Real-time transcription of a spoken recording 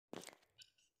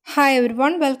Hi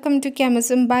everyone, welcome to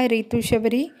Chemasim by Reethu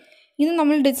Sabari. ഇന്ന്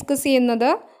നമ്മൾ discuss ചെയ്യുന്നത്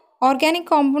ഓർഗാനിക്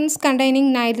കോമ്പൗണ്ട്സ്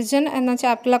കണ്ടെയ്നിങ് നൈട്രജൻ എന്ന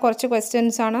ചാപ്റ്ററിലെ കുറച്ച്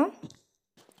ക്വസ്റ്റ്യൻസ് ആണ്.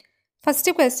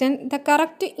 First question, the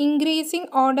correct increasing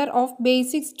order of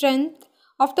basic strength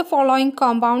of the following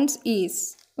compounds is.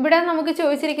 ഇവിടെ നമുക്ക്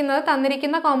ചോദിച്ചിരിക്കുന്നത്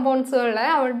തന്നിരിക്കുന്ന കോമ്പൗണ്ട്സുകളെ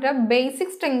അവരുടെ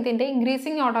ബേസിക് സ്ട്രെങ്തിൻ്റെ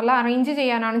ഇൻക്രീസിംഗ് ഓർഡറിൽ അറേഞ്ച്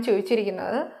ചെയ്യാനാണ്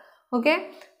ചോദിച്ചിരിക്കുന്നത്. ഓക്കെ,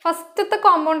 ഫസ്റ്റത്തെ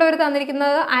കോമ്പൗണ്ട് അവർ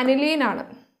തന്നിരിക്കുന്നത് അനിലീനാണ്.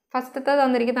 ഫസ്റ്റത്തെ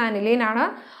തന്നിരിക്കുന്ന അനിലീനാണ്.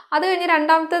 അത് കഴിഞ്ഞ്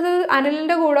രണ്ടാമത്തേത്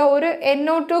അനിലിൻ്റെ കൂടെ ഒരു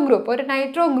NO2 ഗ്രൂപ്പ്, ഒരു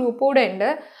നൈട്രോ ഗ്രൂപ്പ് കൂടെ ഉണ്ട്.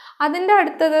 അതിൻ്റെ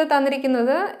അടുത്തത്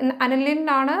തന്നിരിക്കുന്നത്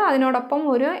അനിലിനാണ്, അതിനോടൊപ്പം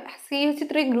ഒരു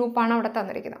CH3 ഗ്രൂപ്പാണ് അവിടെ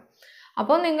തന്നിരിക്കുന്നത്.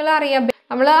 അപ്പോൾ നിങ്ങളറിയാം,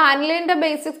 നമ്മൾ അനിലിൻ്റെ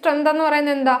ബേസിക് സ്ട്രെങ്ത് എന്ന്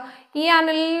പറയുന്നത് എന്താ? ഈ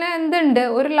അനിലിന് എന്തുണ്ട്?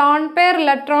 ഒരു ലോൺ പെയർ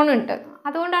ഇലക്ട്രോൺ ഉണ്ട്.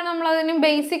 അതുകൊണ്ടാണ് നമ്മളതിന്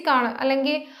ബേസിക് ആണ്,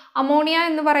 അല്ലെങ്കിൽ അമോണിയ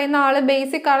എന്ന് പറയുന്ന ആൾ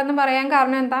ബേസിക് ആണെന്ന് പറയാൻ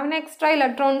കാരണം എന്താ? അവന് എക്സ്ട്രാ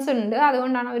ഇലക്ട്രോൺസ് ഉണ്ട്,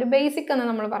 അതുകൊണ്ടാണ് അവർ ബേസിക് എന്ന്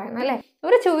നമ്മൾ പറയുന്നത്, അല്ലേ?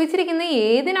 ഇവർ ചോദിച്ചിരിക്കുന്നത്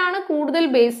ഏതിനാണ് കൂടുതൽ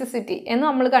ബേസിസിറ്റി എന്ന്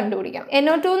നമ്മൾ കണ്ടുപിടിക്കാം.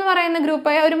 NO2 എന്ന് പറയുന്ന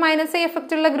ഗ്രൂപ്പ് ഒരു -I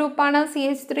എഫക്റ്റ് ഉള്ള ഗ്രൂപ്പാണ്.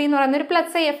 CH3 എന്ന് പറയുന്ന ഒരു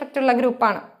 +I എഫക്റ്റ് ഉള്ള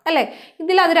ഗ്രൂപ്പാണ്, അല്ലേ?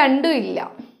 ഇതിൽ അത് രണ്ടും ഇല്ല.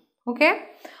 ഓക്കെ,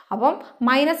 അപ്പം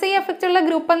 -I എഫക്റ്റ് ഉള്ള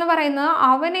ഗ്രൂപ്പ് എന്ന് പറയുന്നത്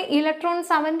അവന്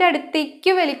ഇലക്ട്രോൺസ് അവൻ്റെ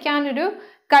അടുത്തേക്ക് വലിക്കാനൊരു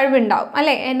കഴിവുണ്ടാവും,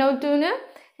 അല്ലേ? NO2ന്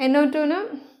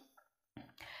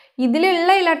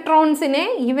ഇതിലുള്ള ഇലക്ട്രോൺസിനെ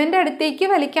ഇവൻ്റെ അടുത്തേക്ക്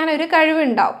വലിക്കാൻ ഒരു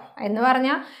കഴിവുണ്ടാവും. എന്ന്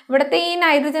പറഞ്ഞാൽ ഇവിടുത്തെ ഈ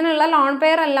നൈട്രജനുള്ള ലോൺ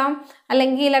പെയർ എല്ലാം,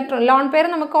 അല്ലെങ്കിൽ ലോൺ പെയർ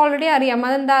നമുക്ക് ഓൾറെഡി അറിയാം,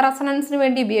 അതെന്താ? റെസൊണൻസിന്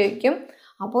വേണ്ടി ഉപയോഗിക്കും.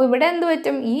 അപ്പോൾ ഇവിടെ എന്ത്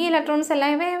പറ്റും? ഈ ഇലക്ട്രോൺസ്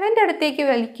എല്ലാം ഇവൻ്റെ അടുത്തേക്ക്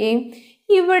വലിക്കുകയും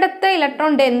ഇവിടുത്തെ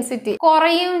ഇലക്ട്രോൺ ഡെൻസിറ്റി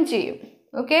കുറയുകയും ചെയ്യും.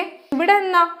 ഓക്കെ, ഇവിടെ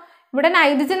എന്താ? ഇവിടെ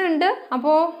നൈട്രജൻ ഉണ്ട്,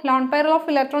 അപ്പോൾ ലോൺ പെയർ ഓഫ്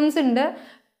ഇലക്ട്രോൺസ് ഉണ്ട്.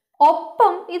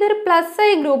 ഒപ്പം ഇതൊരു +I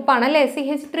ഗ്രൂപ്പാണ്, അല്ലേ?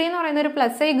 CH3 എന്ന് പറയുന്ന ഒരു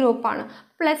 +I ഗ്രൂപ്പാണ്.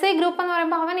 +I ഗ്രൂപ്പ് എന്ന്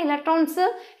പറയുമ്പോൾ അവൻ ഇലക്ട്രോൺസ്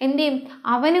എന്ത് ചെയ്യും?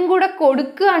 അവനും കൂടെ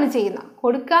കൊടുക്കുകയാണ് ചെയ്യുന്നത്.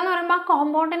 കൊടുക്കുക എന്ന് പറയുമ്പോൾ ആ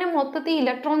കോമ്പൗണ്ടിനെ മൊത്തത്തിൽ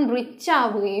ഇലക്ട്രോൺ റിച്ച്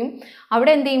ആവുകയും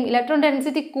അവിടെ എന്ത് ചെയ്യും? ഇലക്ട്രോൺ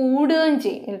ഡെൻസിറ്റി കൂടുകയും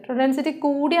ചെയ്യും. ഇലക്ട്രോൺ ഡെൻസിറ്റി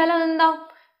കൂടിയാൽ അതെന്താ?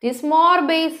 ഇറ്റ് ഈസ് മോർ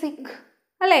ബേസിക്,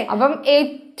 അല്ലേ? അപ്പം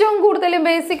ഏറ്റവും കൂടുതൽ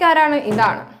ബേസിക് ആരാണ്?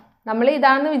 ഇതാണ്. നമ്മൾ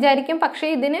ഇതാണെന്ന് വിചാരിക്കും, പക്ഷേ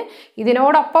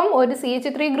ഇതിനോടൊപ്പം ഒരു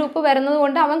CH3 ഗ്രൂപ്പ് വരുന്നത്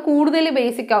കൊണ്ട് അവൻ കൂടുതൽ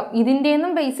ബേസിക് ആവും.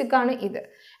 ഇതിൻ്റെയൊന്നും ബേസിക് ആണ് ഇത്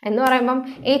എന്ന് പറയുമ്പം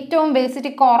ഏറ്റവും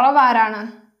ബേസിറ്റി കുറവാരാണ്?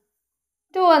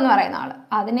 2 എന്ന് പറയുന്ന ആൾ.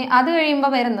 അത്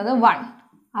കഴിയുമ്പോൾ വരുന്നത് 1,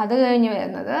 അത് കഴിഞ്ഞ്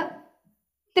വരുന്നത്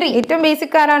 3. ഏറ്റവും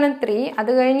ബേസിക് ആരാണ്? 3,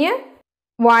 അത് കഴിഞ്ഞ്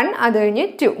 1, അത് കഴിഞ്ഞ്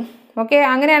 2. ഓക്കെ,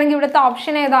 അങ്ങനെയാണെങ്കിൽ ഇവിടുത്തെ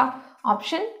ഓപ്ഷൻ ഏതാ?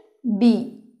 Option B.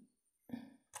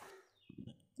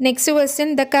 Next question,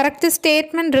 the correct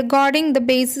statement regarding the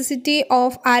basicity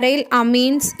of aryl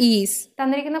amines is.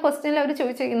 തന്നിരിക്കുന്ന ക്വസ്റ്റ്യനിൽ അവർ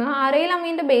ചോദിച്ചിരിക്കുന്നത് അരൈൽ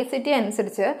അമീൻ്റെ ബേസിറ്റി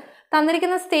അനുസരിച്ച്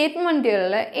തന്നിരിക്കുന്ന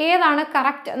സ്റ്റേറ്റ്മെൻറ്റുകളിൽ ഏതാണ്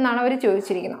കറക്റ്റ് എന്നാണ് അവർ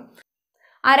ചോദിച്ചിരിക്കുന്നത്.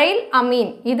 അരൈൽ അമീൻ,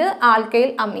 ഇത് ആൽക്കൈൽ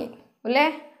അമീൻ, അല്ലേ?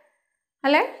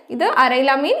 ഇത് അരൈൽ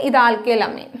അമീൻ, ഇത് ആൽക്കൈൽ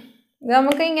അമീൻ. ഇത്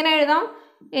നമുക്ക് ഇങ്ങനെ എഴുതാം,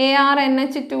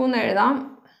 ARNH2 എന്ന് എഴുതാം.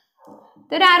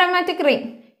 ഇതൊരു ആരോമാറ്റിക് റിംഗ്,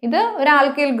 ഇത് ഒരു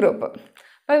ആൽക്കൈൽ ഗ്രൂപ്പ്.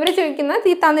 അപ്പോൾ ഇവർ ചോദിക്കുന്നത്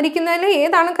ഈ തന്നിരിക്കുന്നതിൽ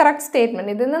ഏതാണ് കറക്റ്റ്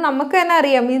സ്റ്റേറ്റ്മെൻറ്റ്. ഇതിന്ന് നമുക്ക് തന്നെ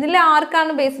അറിയാം ഇതിൽ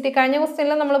ആർക്കാണ് ബേസിറ്റി. കഴിഞ്ഞ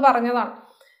ക്വസ്റ്റ്യനിൽ നമ്മൾ പറഞ്ഞതാണ്.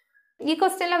 ഈ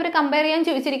ക്വസ്റ്റ്യനിൽ അവർ കമ്പയർ ചെയ്യാൻ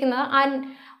ചോദിച്ചിരിക്കുന്നത്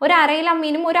ഒരു അരൈൽ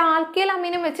അമീനും ഒരു ആൽക്കൈൽ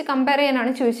അമീനും വെച്ച് കമ്പയർ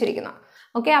ചെയ്യാനാണ് ചോദിച്ചിരിക്കുന്നത്.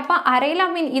 ഓക്കെ, അപ്പോൾ അരൈൽ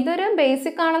അമീൻ ഇതൊരു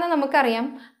ബേസിക് ആണെന്ന് നമുക്കറിയാം,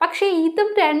 പക്ഷേ ഇതും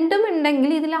രണ്ടും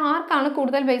ഉണ്ടെങ്കിൽ ഇതിൽ ആർക്കാണ്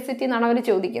കൂടുതൽ ബേസിറ്റി എന്നാണ് അവർ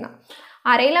ചോദിക്കുന്നത്.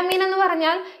 അരൈൽ അമീൻ എന്ന്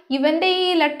പറഞ്ഞാൽ ഇവൻ്റെ ഈ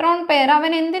ഇലക്ട്രോൺ പെയർ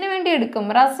അവൻ എന്തിനു വേണ്ടി എടുക്കും?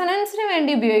 റെസൊണൻസിന്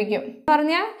വേണ്ടി ഉപയോഗിക്കും.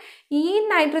 പറഞ്ഞാൽ ഈ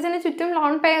നൈട്രജന് ചുറ്റും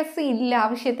ലോൺ പെയർസ് ഇല്ല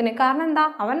ആവശ്യത്തിന്. കാരണം എന്താ?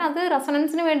 അവൻ അത്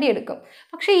റെസൊണൻസിന് വേണ്ടി എടുക്കും.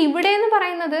 പക്ഷേ ഇവിടെ എന്ന്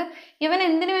പറയുന്നത് ഇവൻ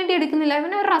എന്തിനു വേണ്ടി എടുക്കുന്നില്ല?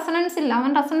 ഇവന് റെസൊണൻസ് ഇല്ല,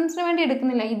 അവൻ റെസൊണൻസിന് വേണ്ടി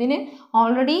എടുക്കുന്നില്ല. ഇതിന്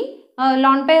ഓൾറെഡി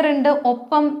ലോൺ പെയർ ഉണ്ട്,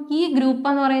 ഒപ്പം ഈ ഗ്രൂപ്പ്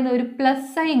എന്ന് പറയുന്ന ഒരു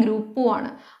 +I ഗ്രൂപ്പുമാണ്.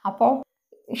 അപ്പോൾ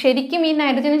ശരിക്കും ഈ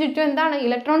നൈട്രജന് ചുറ്റും എന്താണ്?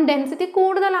 ഇലക്ട്രോൺ ഡെൻസിറ്റി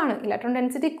കൂടുതലാണ്. ഇലക്ട്രോൺ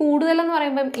ഡെൻസിറ്റി കൂടുതലെന്ന്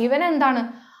പറയുമ്പം ഇവൻ എന്താണ്?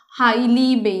 ഹൈലി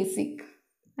ബേസിക്,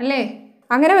 അല്ലേ?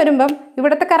 അങ്ങനെ വരുമ്പം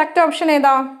ഇവിടുത്തെ കറക്റ്റ് ഓപ്ഷൻ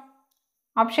ഏതാ?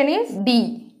 Option is D.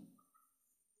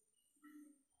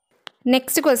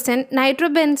 Next question,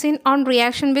 nitrobenzene on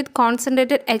reaction with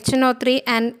concentrated HNO3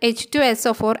 and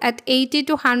H2SO4 at 80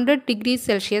 to 100 degrees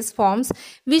Celsius forms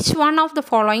which one of the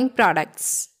following products?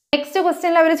 Next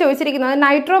ക്വസ്റ്റ്യനിൽ അവർ ചോദിച്ചിരിക്കുന്നത്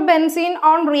നൈട്രോബെൻസീൻ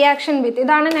ഓൺ റിയാക്ഷൻ വിത്ത്,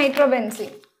 ഇതാണ്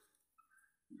nitrobenzene.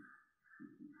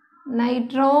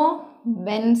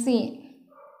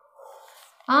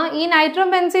 ഈ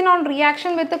nitrobenzene on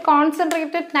reaction with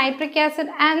concentrated nitric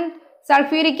acid and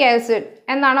sulphuric acid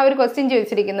എന്നാണ് അവർ question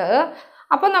ചോദിച്ചിരിക്കുന്നത്.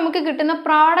 അപ്പോൾ നമുക്ക് കിട്ടുന്ന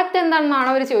product എന്താണെന്നാണ്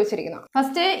അവർ ചോദിച്ചിരിക്കുന്നത്.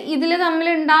 ഫസ്റ്റ് ഇതിൽ തമ്മിൽ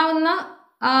ഉണ്ടാവുന്ന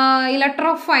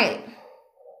ഇലക്ട്രോഫൈൽ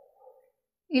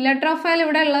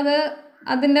ഇവിടെ ഉള്ളത്,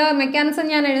 അതിൻ്റെ മെക്കാനിസം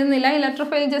ഞാൻ എഴുതുന്നില്ല.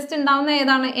 ഇലക്ട്രോഫൈൽ ജസ്റ്റ് ഉണ്ടാവുന്ന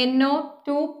ഏതാണ്?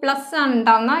 NO2+ ആണ്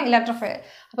ഉണ്ടാവുന്ന ഇലക്ട്രോഫൈൽ.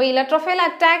 അപ്പോൾ ഇലക്ട്രോഫൈൽ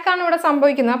അറ്റാക്ക് ആണ് ഇവിടെ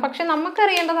സംഭവിക്കുന്നത്. പക്ഷെ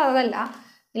നമുക്കറിയേണ്ടത് അതല്ല,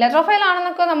 ഇലക്ട്രോഫൈൽ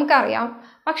ആണെന്നൊക്കെ നമുക്കറിയാം,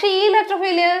 പക്ഷെ ഈ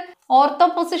ഇലക്ട്രോഫൈൽ ഓർത്തോ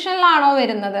പൊസിഷനിലാണോ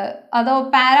വരുന്നത്, അതോ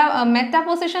മെറ്റാ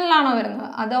പൊസിഷനിലാണോ വരുന്നത്,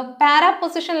 അതോ പാരാ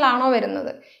പൊസിഷനിലാണോ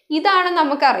വരുന്നത്? ഇതാണ്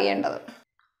നമുക്ക് അറിയേണ്ടത്.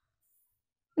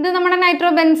 ഇത് നമ്മുടെ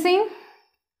നൈട്രോബെൻസീൻ.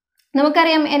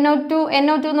 നമുക്കറിയാം NO2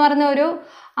 എന്ന് പറഞ്ഞ ഒരു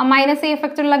മൈനസ്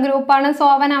എഫക്റ്റ് ഉള്ള ഗ്രൂപ്പാണ്. സോ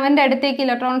അവൻ്റെ അടുത്തേക്ക്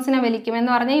ഇലക്ട്രോൺസിനെ വലിക്കും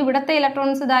എന്ന് പറഞ്ഞാൽ ഇവിടുത്തെ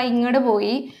ഇലക്ട്രോൺസ് ഇതാ ഇങ്ങോട്ട്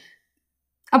പോയി.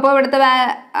 അപ്പോൾ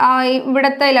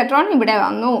ഇവിടുത്തെ ഇലക്ട്രോൺ ഇവിടെ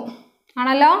വന്നു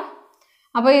ആണല്ലോ.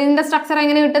 അപ്പോൾ ഇതിൻ്റെ സ്ട്രക്ചർ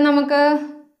എങ്ങനെ കിട്ടും നമുക്ക്?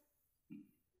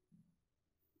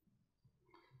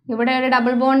 ഇവിടെ ഒരു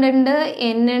ഡബിൾ ബോണ്ട് ഉണ്ട്,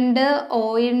 N ഉണ്ട്, O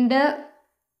ഉണ്ട്.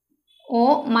 O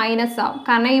മൈനസ് ആവും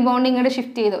കാരണം ഈ ബോണ്ട് ഇങ്ങോട്ട്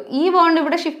ഷിഫ്റ്റ് ചെയ്തു. ഈ ബോണ്ട്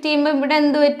ഇവിടെ ഷിഫ്റ്റ് ചെയ്യുമ്പോൾ ഇവിടെ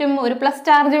എന്ത് പറ്റും? ഒരു പ്ലസ്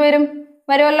ചാർജ്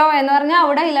വരുമല്ലോ എന്ന് പറഞ്ഞാൽ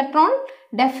അവിടെ ഇലക്ട്രോൺ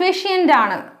ഡെഫിഷ്യൻ്റ്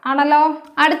ആണല്ലോ.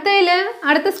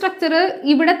 അടുത്ത സ്ട്രക്ചർ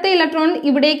ഇവിടുത്തെ ഇലക്ട്രോൺ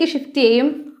ഇവിടേക്ക് ഷിഫ്റ്റ് ചെയ്യും.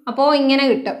 അപ്പോൾ ഇങ്ങനെ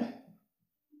കിട്ടും.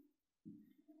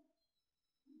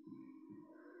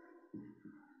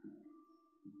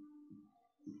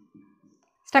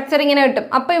 സ്ട്രക്ചർ ഇങ്ങനെ കിട്ടും.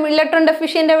 അപ്പോൾ ഇലക്ട്രോൺ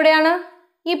ഡെഫിഷ്യൻ്റ് എവിടെയാണ്?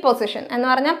 ഈ പൊസിഷൻ എന്ന്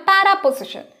പറഞ്ഞാൽ പാരാ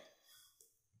പൊസിഷൻ.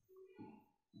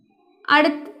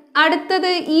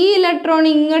 അടുത്തത് ഈ ഇലക്ട്രോൺ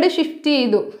ഇങ്ങോട്ട് ഷിഫ്റ്റ്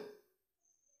ചെയ്തു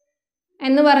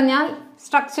എന്ന് പറഞ്ഞാൽ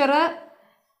സ്ട്രക്ചർ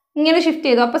ഇങ്ങനെ ഷിഫ്റ്റ്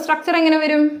ചെയ്തു. അപ്പോൾ സ്ട്രക്ചർ എങ്ങനെ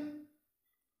വരും?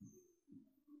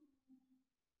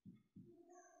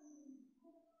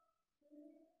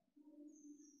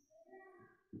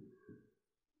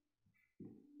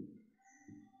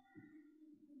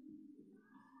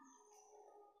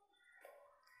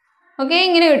 ഓക്കെ,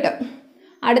 ഇങ്ങനെ കിട്ടും.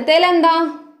 അടുത്തതിൽ എന്താ?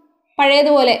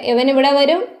 പഴയതുപോലെ ഇവൻ ഇവിടെ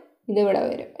വരും, ഇതിവിടെ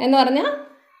വരും എന്ന് പറഞ്ഞാൽ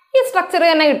ഈ സ്ട്രക്ചർ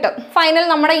തന്നെ കിട്ടും. ഫൈനൽ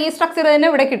നമ്മുടെ ഈ സ്ട്രക്ചർ തന്നെ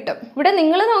ഇവിടെ കിട്ടും. ഇവിടെ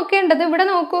നിങ്ങൾ നോക്കേണ്ടത്, ഇവിടെ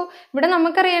നോക്കൂ, ഇവിടെ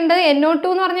നമുക്കറിയേണ്ടത്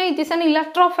NO2 എന്ന് പറഞ്ഞാൽ it is an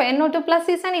electrophile. NO2+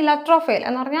 is an electrophile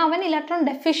എന്ന് പറഞ്ഞാൽ അവൻ ഇലക്ട്രോൺ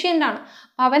ഡെഫിഷ്യൻ്റ് ആണ്.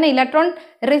 അവൻ ഇലക്ട്രോൺ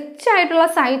റിച്ച് ആയിട്ടുള്ള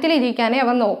സൈറ്റിൽ ഇരിക്കാനേ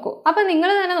അവൻ നോക്കൂ. അപ്പം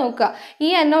നിങ്ങൾ തന്നെ നോക്കുക,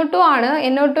 ഈ NO2 ആണ്.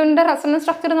 NO2ൻ്റെ റെസൊണൻസ്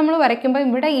സ്ട്രക്ചർ നമ്മൾ വരയ്ക്കുമ്പോൾ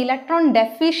ഇവിടെ ഇലക്ട്രോൺ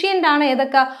ഡെഫിഷ്യൻ്റ് ആണ്.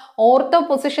 ഏതൊക്കെ? ഓർത്തോ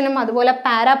പൊസിഷനും അതുപോലെ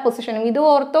പാരാ പൊസിഷനും. ഇതും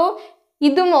ഓർത്തോ,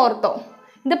 ഇതും ഓർത്തോ,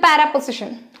 ഇത് പാരാ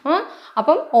പൊസിഷൻ.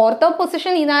 അപ്പം ഓർത്തോ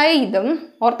പൊസിഷൻ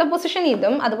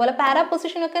ഇതും അതുപോലെ പാരാ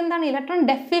പൊസിഷനൊക്കെ എന്താണ്? ഇലക്ട്രോൺ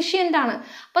ഡെഫിഷ്യൻ്റ് ആണ്.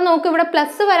 അപ്പം നോക്ക്, ഇവിടെ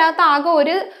പ്ലസ് വരാത്ത ആകെ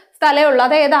ഒരു സ്ഥലമേ ഉള്ളൂ.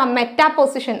 അതായത് മെറ്റാ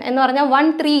പൊസിഷൻ എന്ന് പറഞ്ഞാൽ 1,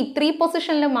 3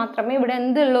 പൊസിഷനിൽ മാത്രമേ ഇവിടെ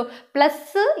എന്തുള്ളൂ?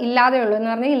 പ്ലസ് ഇല്ലാതെ ഉള്ളൂ എന്ന്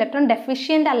പറഞ്ഞാൽ ഇലക്ട്രോൺ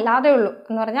ഡെഫിഷ്യൻ്റ് അല്ലാതെ ഉള്ളൂ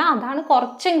എന്ന് പറഞ്ഞാൽ അതാണ്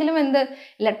കുറച്ചെങ്കിലും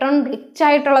ഇലക്ട്രോൺ റിച്ച്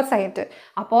ആയിട്ടുള്ള സൈറ്റ്.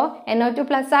 അപ്പോൾ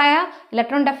NO2+ ആയ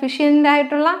ഇലക്ട്രോൺ ഡെഫിഷ്യൻ്റ്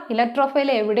ആയിട്ടുള്ള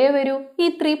ഇലക്ട്രോഫൈൽ എവിടെ വരൂ? ഈ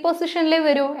 3 പൊസിഷനിലേ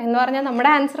വരൂ എന്ന് പറഞ്ഞാൽ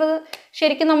നമ്മുടെ ആൻസർ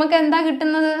ശരിക്കും നമുക്ക് എന്താ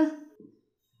കിട്ടുന്നത്?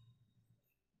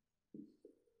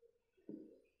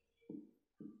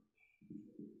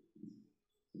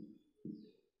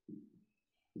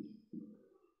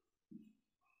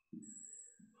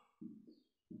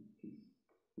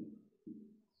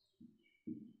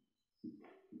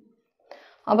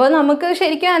 അപ്പോൾ നമുക്ക്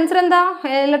ശരിക്കും ആൻസർ എന്താ?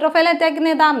 ഇലക്ട്രോഫൈൽ അറ്റാക്ക്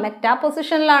ഏതാ? മെറ്റാ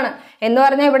പൊസിഷനിലാണ് എന്ന്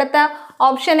പറഞ്ഞാൽ ഇവിടുത്തെ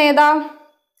ഓപ്ഷൻ ഏതാ?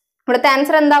 ഇവിടുത്തെ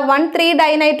ആൻസർ എന്താ? 1,3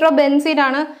 ഡൈനൈട്രോ ബെൻസീൻ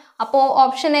ആണ്. അപ്പോൾ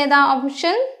ഓപ്ഷൻ ഏതാ?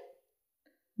 Option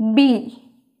B.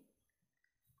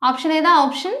 ഓപ്ഷൻ ഏതാ?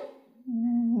 Option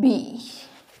B.